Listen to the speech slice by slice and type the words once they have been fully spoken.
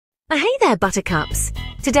Hey there, buttercups!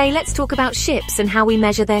 Today let's talk about ships and how we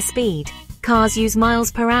measure their speed. Cars use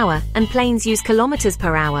miles per hour and planes use kilometers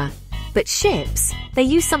per hour. But ships, they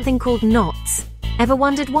use something called knots. Ever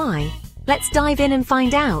wondered why? Let's dive in and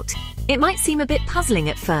find out. It might seem a bit puzzling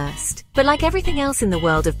at first, but like everything else in the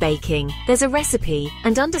world of baking, there's a recipe,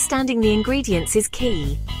 and understanding the ingredients is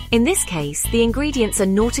key. In this case, the ingredients are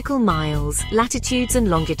nautical miles, latitudes and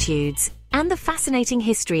longitudes, and the fascinating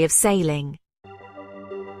history of sailing.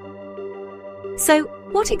 So,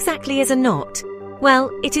 what exactly is a knot? Well,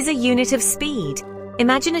 it is a unit of speed.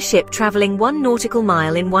 Imagine a ship traveling 1 nautical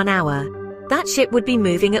mile in 1 hour. That ship would be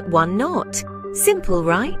moving at 1 knot. Simple,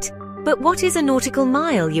 right? But what is a nautical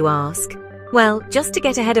mile, you ask? Well, just to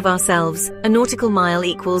get ahead of ourselves, a nautical mile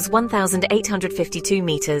equals 1,852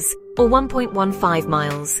 meters, or 1.15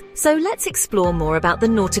 miles. So let's explore more about the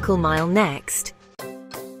nautical mile next.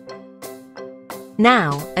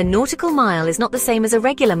 Now, a nautical mile is not the same as a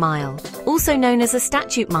regular mile, also known as a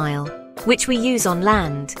statute mile, which we use on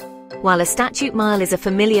land. While a statute mile is a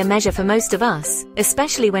familiar measure for most of us,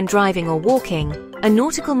 especially when driving or walking, a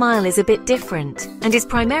nautical mile is a bit different and is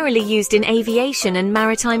primarily used in aviation and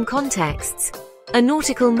maritime contexts. A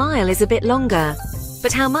nautical mile is a bit longer.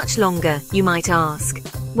 But how much longer, you might ask?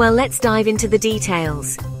 Well, let's dive into the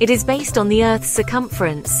details. It is based on the Earth's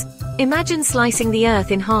circumference. Imagine slicing the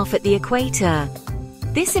Earth in half at the equator.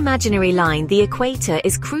 This imaginary line, the equator,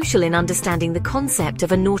 is crucial in understanding the concept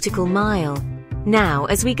of a nautical mile. Now,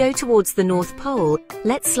 as we go towards the North Pole,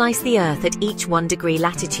 let's slice the Earth at each 1 degree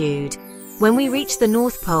latitude. When we reach the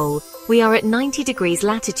North Pole, we are at 90 degrees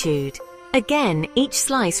latitude. Again, each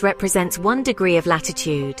slice represents 1 degree of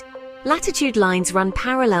latitude. Latitude lines run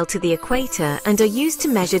parallel to the equator and are used to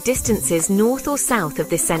measure distances north or south of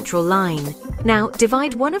this central line. Now,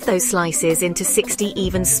 divide one of those slices into 60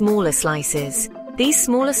 even smaller slices. These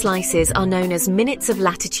smaller slices are known as minutes of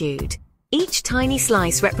latitude. Each tiny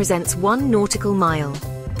slice represents 1 nautical mile.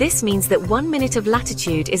 This means that 1 minute of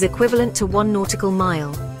latitude is equivalent to 1 nautical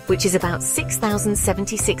mile, which is about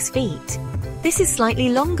 6,076 feet. This is slightly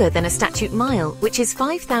longer than a statute mile, which is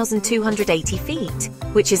 5,280 feet,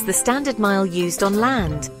 which is the standard mile used on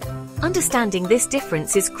land. Understanding this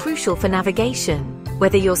difference is crucial for navigation,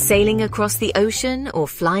 whether you're sailing across the ocean or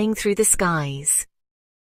flying through the skies.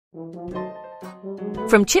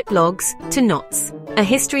 From chip logs to knots, a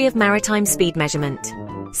history of maritime speed measurement.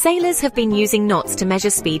 Sailors have been using knots to measure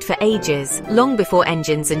speed for ages, long before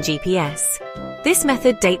engines and GPS. This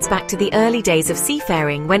method dates back to the early days of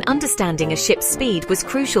seafaring, when understanding a ship's speed was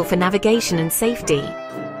crucial for navigation and safety.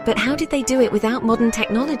 But how did they do it without modern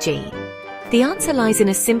technology? The answer lies in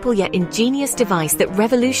a simple yet ingenious device that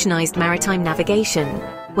revolutionized maritime navigation.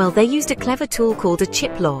 Well, they used a clever tool called a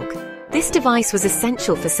chip log. This device was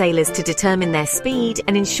essential for sailors to determine their speed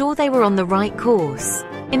and ensure they were on the right course.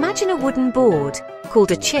 Imagine a wooden board,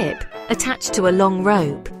 called a chip, attached to a long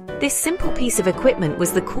rope. This simple piece of equipment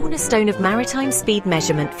was the cornerstone of maritime speed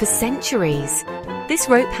measurement for centuries. This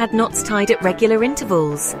rope had knots tied at regular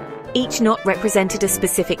intervals. Each knot represented a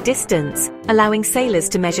specific distance, allowing sailors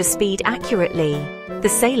to measure speed accurately. The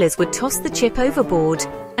sailors would toss the chip overboard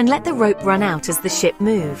and let the rope run out as the ship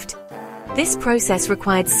moved. This process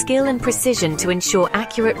required skill and precision to ensure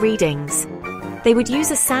accurate readings. They would use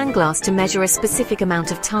a sandglass to measure a specific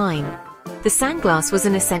amount of time. The sandglass was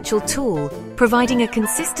an essential tool, providing a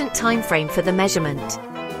consistent time frame for the measurement.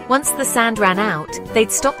 Once the sand ran out,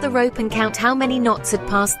 they'd stop the rope and count how many knots had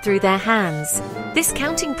passed through their hands. This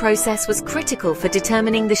counting process was critical for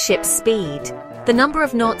determining the ship's speed. The number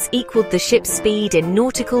of knots equaled the ship's speed in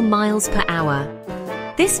nautical miles per hour.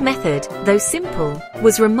 This method, though simple,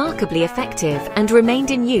 was remarkably effective and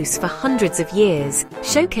remained in use for hundreds of years,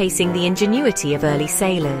 showcasing the ingenuity of early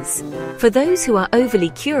sailors. For those who are overly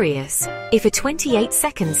curious, if a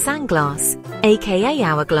 28-second sandglass, aka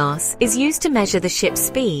hourglass, is used to measure the ship's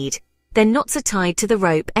speed, then knots are tied to the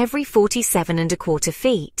rope every 47¼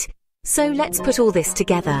 feet. So let's put all this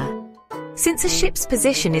together. Since a ship's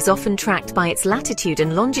position is often tracked by its latitude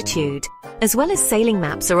and longitude, as well as sailing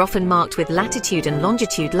maps are often marked with latitude and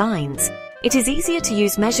longitude lines, it is easier to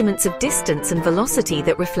use measurements of distance and velocity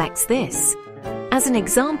that reflects this. As an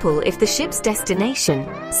example, if the ship's destination,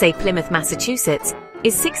 say Plymouth, Massachusetts,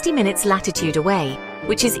 is 60 minutes latitude away,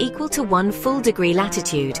 which is equal to 1 full degree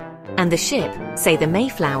latitude, and the ship, say the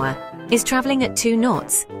Mayflower, is traveling at 2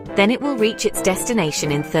 knots, then it will reach its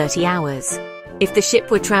destination in 30 hours. If the ship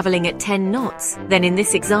were traveling at 10 knots, then in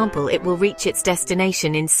this example it will reach its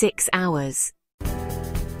destination in 6 hours.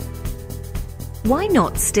 Why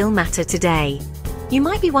knots still matter today? You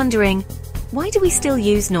might be wondering, why do we still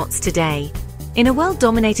use knots today? In a world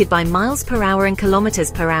dominated by miles per hour and kilometers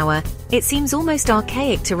per hour, it seems almost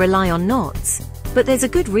archaic to rely on knots. But there's a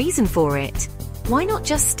good reason for it. Why not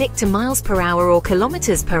just stick to miles per hour or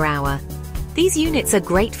kilometers per hour? These units are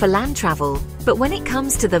great for land travel, but when it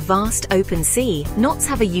comes to the vast open sea, knots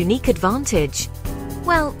have a unique advantage.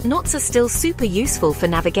 Well, knots are still super useful for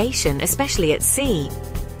navigation, especially at sea.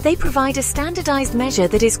 They provide a standardized measure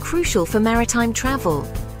that is crucial for maritime travel.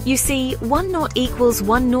 You see, 1 knot equals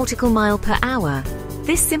 1 nautical mile per hour.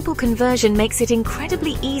 This simple conversion makes it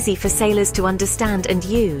incredibly easy for sailors to understand and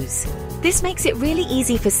use. This makes it really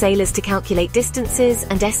easy for sailors to calculate distances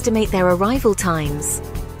and estimate their arrival times.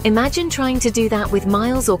 Imagine trying to do that with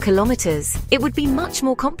miles or kilometers. It would be much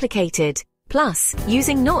more complicated. Plus,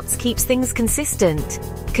 using knots keeps things consistent.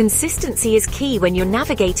 Consistency is key when you're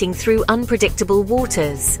navigating through unpredictable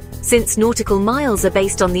waters. Since nautical miles are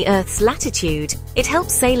based on the Earth's latitude, it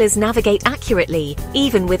helps sailors navigate accurately,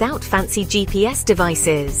 even without fancy GPS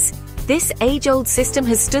devices. This age-old system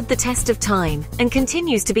has stood the test of time and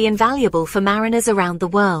continues to be invaluable for mariners around the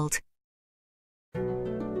world.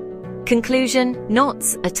 Conclusion: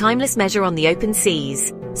 knots, a timeless measure on the open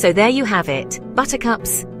seas. So there you have it,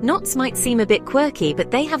 buttercups. Knots might seem a bit quirky,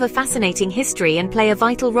 but they have a fascinating history and play a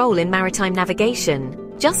vital role in maritime navigation.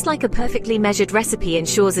 Just like a perfectly measured recipe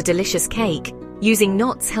ensures a delicious cake, using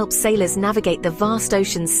knots helps sailors navigate the vast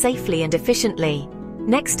oceans safely and efficiently.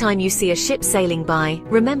 Next time you see a ship sailing by,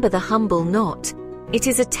 remember the humble knot. It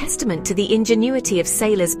is a testament to the ingenuity of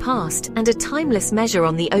sailors past and a timeless measure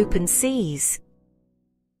on the open seas.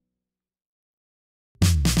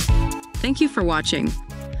 Thank you for watching.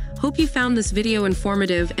 Hope you found this video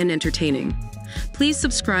informative and entertaining. Please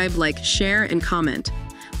subscribe, like, share, and comment.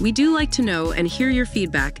 We do like to know and hear your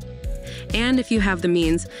feedback. And if you have the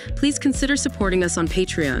means, please consider supporting us on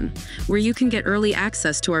Patreon, where you can get early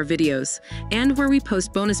access to our videos and where we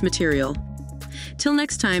post bonus material. Till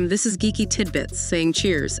next time, this is Geeky Tidbits saying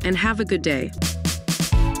cheers and have a good day.